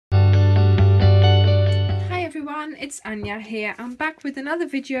everyone, it's Anya here. I'm back with another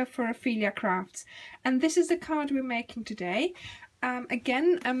video for Ophelia Crafts, and this is the card we're making today.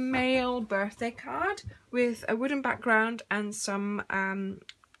 Again, a male birthday card with a wooden background and some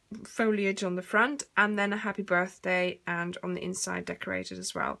foliage on the front, and then a happy birthday and on the inside decorated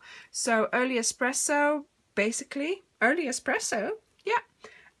as well. So early espresso, basically. Early espresso, yeah.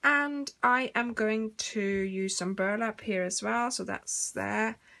 And I am going to use some burlap here as well, so that's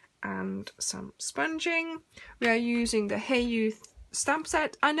there. And some sponging. We are using the Hey Youth stamp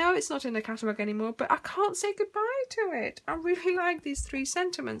set. I know it's not in the catalogue anymore, but I can't say goodbye to it. I really like these 3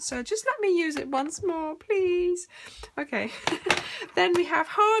 sentiments, so just let me use it once more, please. Okay. Then we have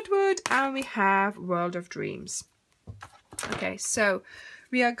Hardwood and we have World of Dreams. Okay, so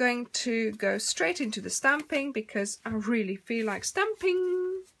we are going to go straight into the stamping because I really feel like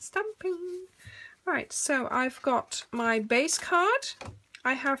stamping. Right, so I've got my base card.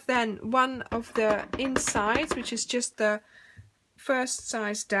 I have then one of the insides, which is just the first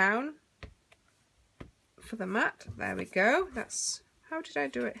size down for the mat. There we go. That's, how did I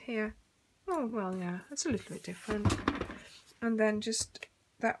do it here? Oh, well, yeah, it's a little bit different. And then just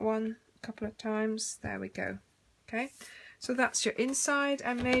that one a couple of times. There we go. Okay, so that's your inside,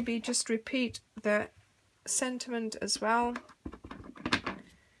 and maybe just repeat the sentiment as well.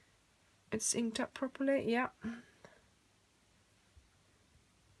 It's inked up properly, yeah.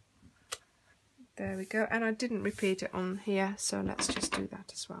 There we go, and I didn't repeat it on here, so let's just do that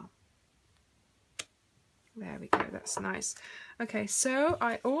as well. There we go, that's nice. Okay, so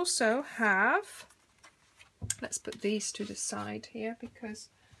I also have, let's put these to the side here because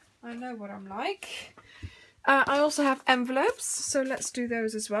I know what I'm like. I also have envelopes, so let's do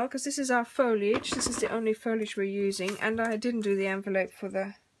those as well, because this is our foliage. This is the only foliage we're using, and I didn't do the envelope for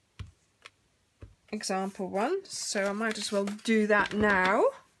the example one, so I might as well do that now.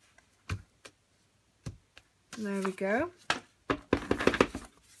 There we go.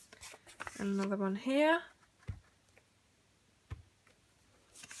 Another one here.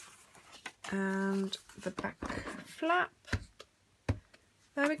 And the back flap.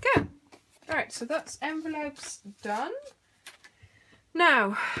 There we go. Alright, so that's envelopes done.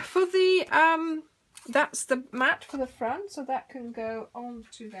 Now, for the, that's the mat for the front, so that can go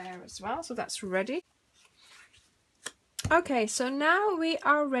onto there as well. So that's ready. Okay, so now we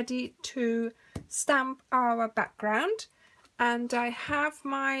are ready to stamp our background, and I have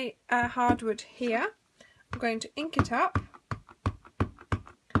my hardwood here. I'm going to ink it up,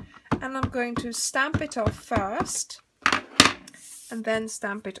 and I'm going to stamp it off first and then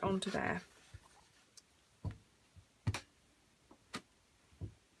stamp it onto there.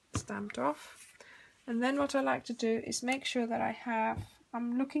 Stamped off, and then what I like to do is make sure that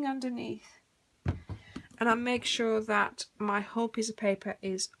I'm looking underneath, and I make sure that my whole piece of paper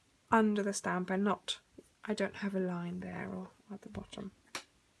is under the stamp and not, I don't have a line there or at the bottom.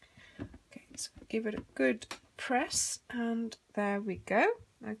 Okay, so give it a good press, and there we go.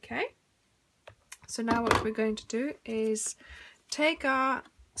 Okay, so now what we're going to do is take our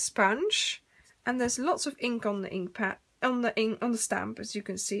sponge, and there's lots of ink on the ink pad, on the stamp, as you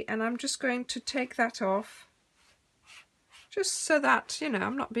can see, and I'm just going to take that off, just so that, you know,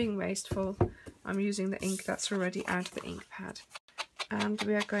 I'm not being wasteful. I'm using the ink that's already out of the ink pad. And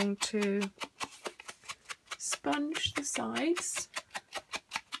we are going to sponge the sides.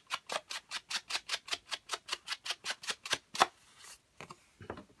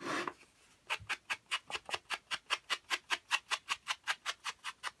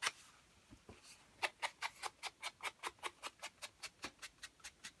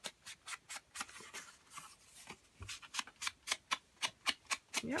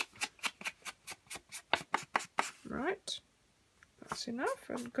 Yep. Right. That's enough.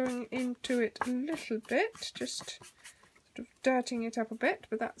 I'm going into it a little bit, just sort of dirtying it up a bit,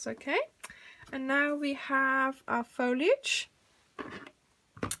 but that's okay. And now we have our foliage,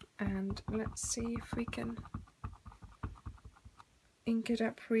 and let's see if we can ink it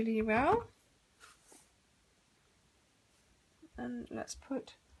up really well. And let's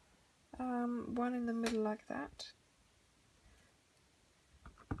put one in the middle like that.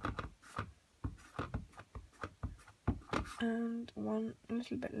 And one a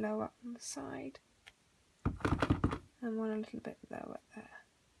little bit lower on the side, and one a little bit lower there.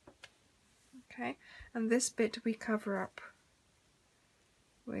 Okay, and this bit we cover up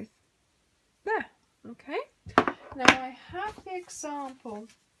with there. Okay, now I have the example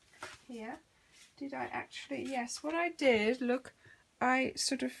here. Did I actually? Yes, what I did, look, I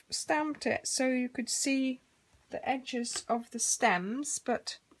sort of stamped it so you could see the edges of the stems,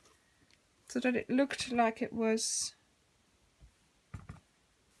 but so that it looked like it was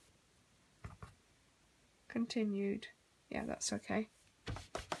continued. Yeah, that's okay.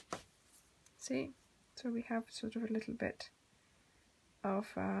 See, so we have sort of a little bit of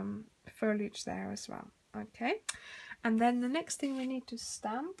foliage there as well. Okay, and then the next thing we need to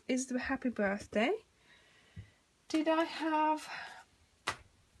stamp is the happy birthday. Did I have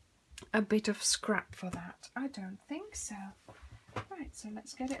a bit of scrap for that? I don't think so. Right, so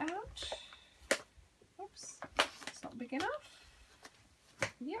let's get it out. Oops, it's not big enough.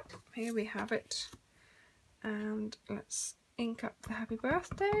 Yep, here we have it. And let's ink up the happy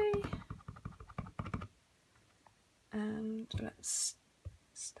birthday. And let's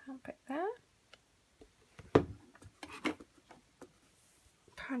stamp it there.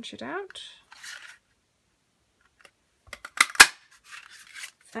 Punch it out.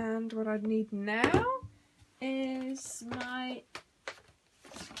 And what I need now is my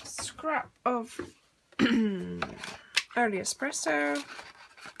scrap of early espresso.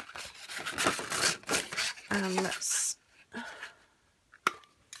 And let's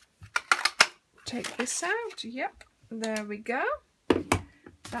take this out. Yep, there we go.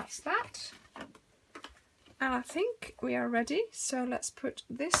 That's that. And I think we are ready. So let's put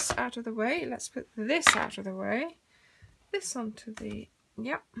this out of the way. Let's put this out of the way. This onto the,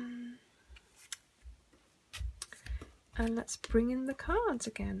 yep. And let's bring in the cards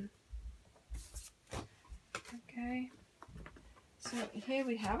again. Okay. So here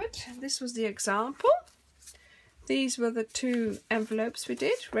we have it. This was the example. These were the 2 envelopes we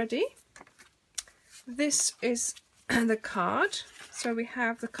did ready. This is the card. So we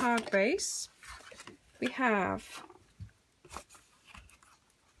have the card base. We have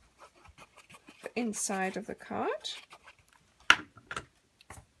the inside of the card,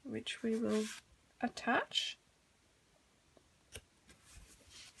 which we will attach.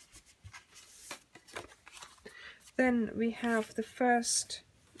 Then we have the first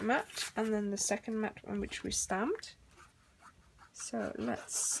mat and then the second mat on which we stamped. So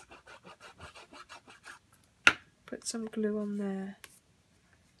let's put some glue on there.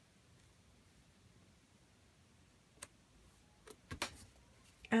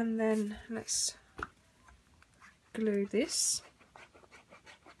 And then let's glue this.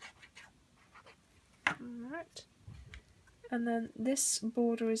 Alright. And then this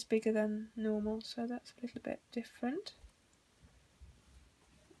border is bigger than normal, so that's a little bit different.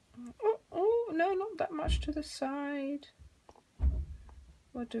 Oh, no, not that much to the side.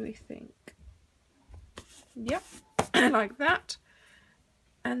 What do we think? Yep, like that.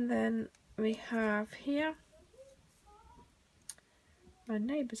 And then we have here, my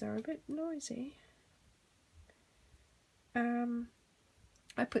neighbours are a bit noisy.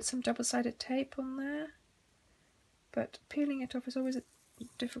 I put some double-sided tape on there, but peeling it off is always a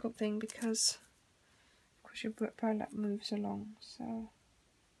difficult thing because of course your burlap moves along, so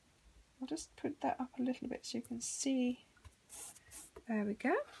I'll just put that up a little bit so you can see. There we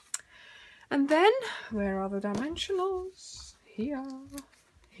go. And then, where are the dimensionals? Here.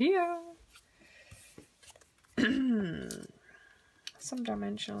 Some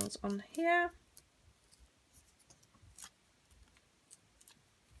dimensionals on here.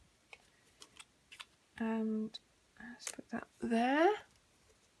 And let's put that there.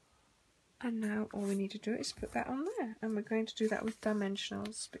 And now all we need to do is put that on there. And we're going to do that with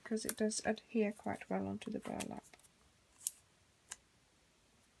dimensionals because it does adhere quite well onto the burlap.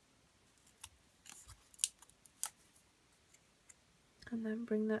 And then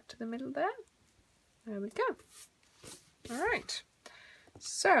bring that to the middle there. There we go. Alright.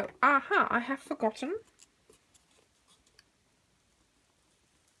 So, I have forgotten.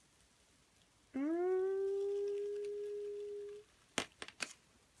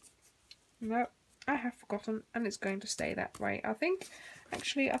 No, I have forgotten, and it's going to stay that way. I think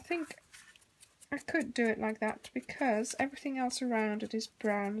I could do it like that because everything else around it is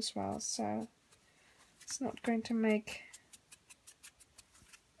brown as well, so it's not going to make...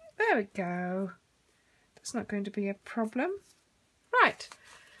 There we go. That's not going to be a problem. Right,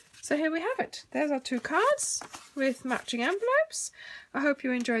 so here we have it. There's our 2 cards with matching envelopes. I hope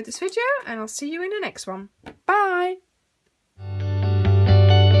you enjoyed this video, and I'll see you in the next one. Bye!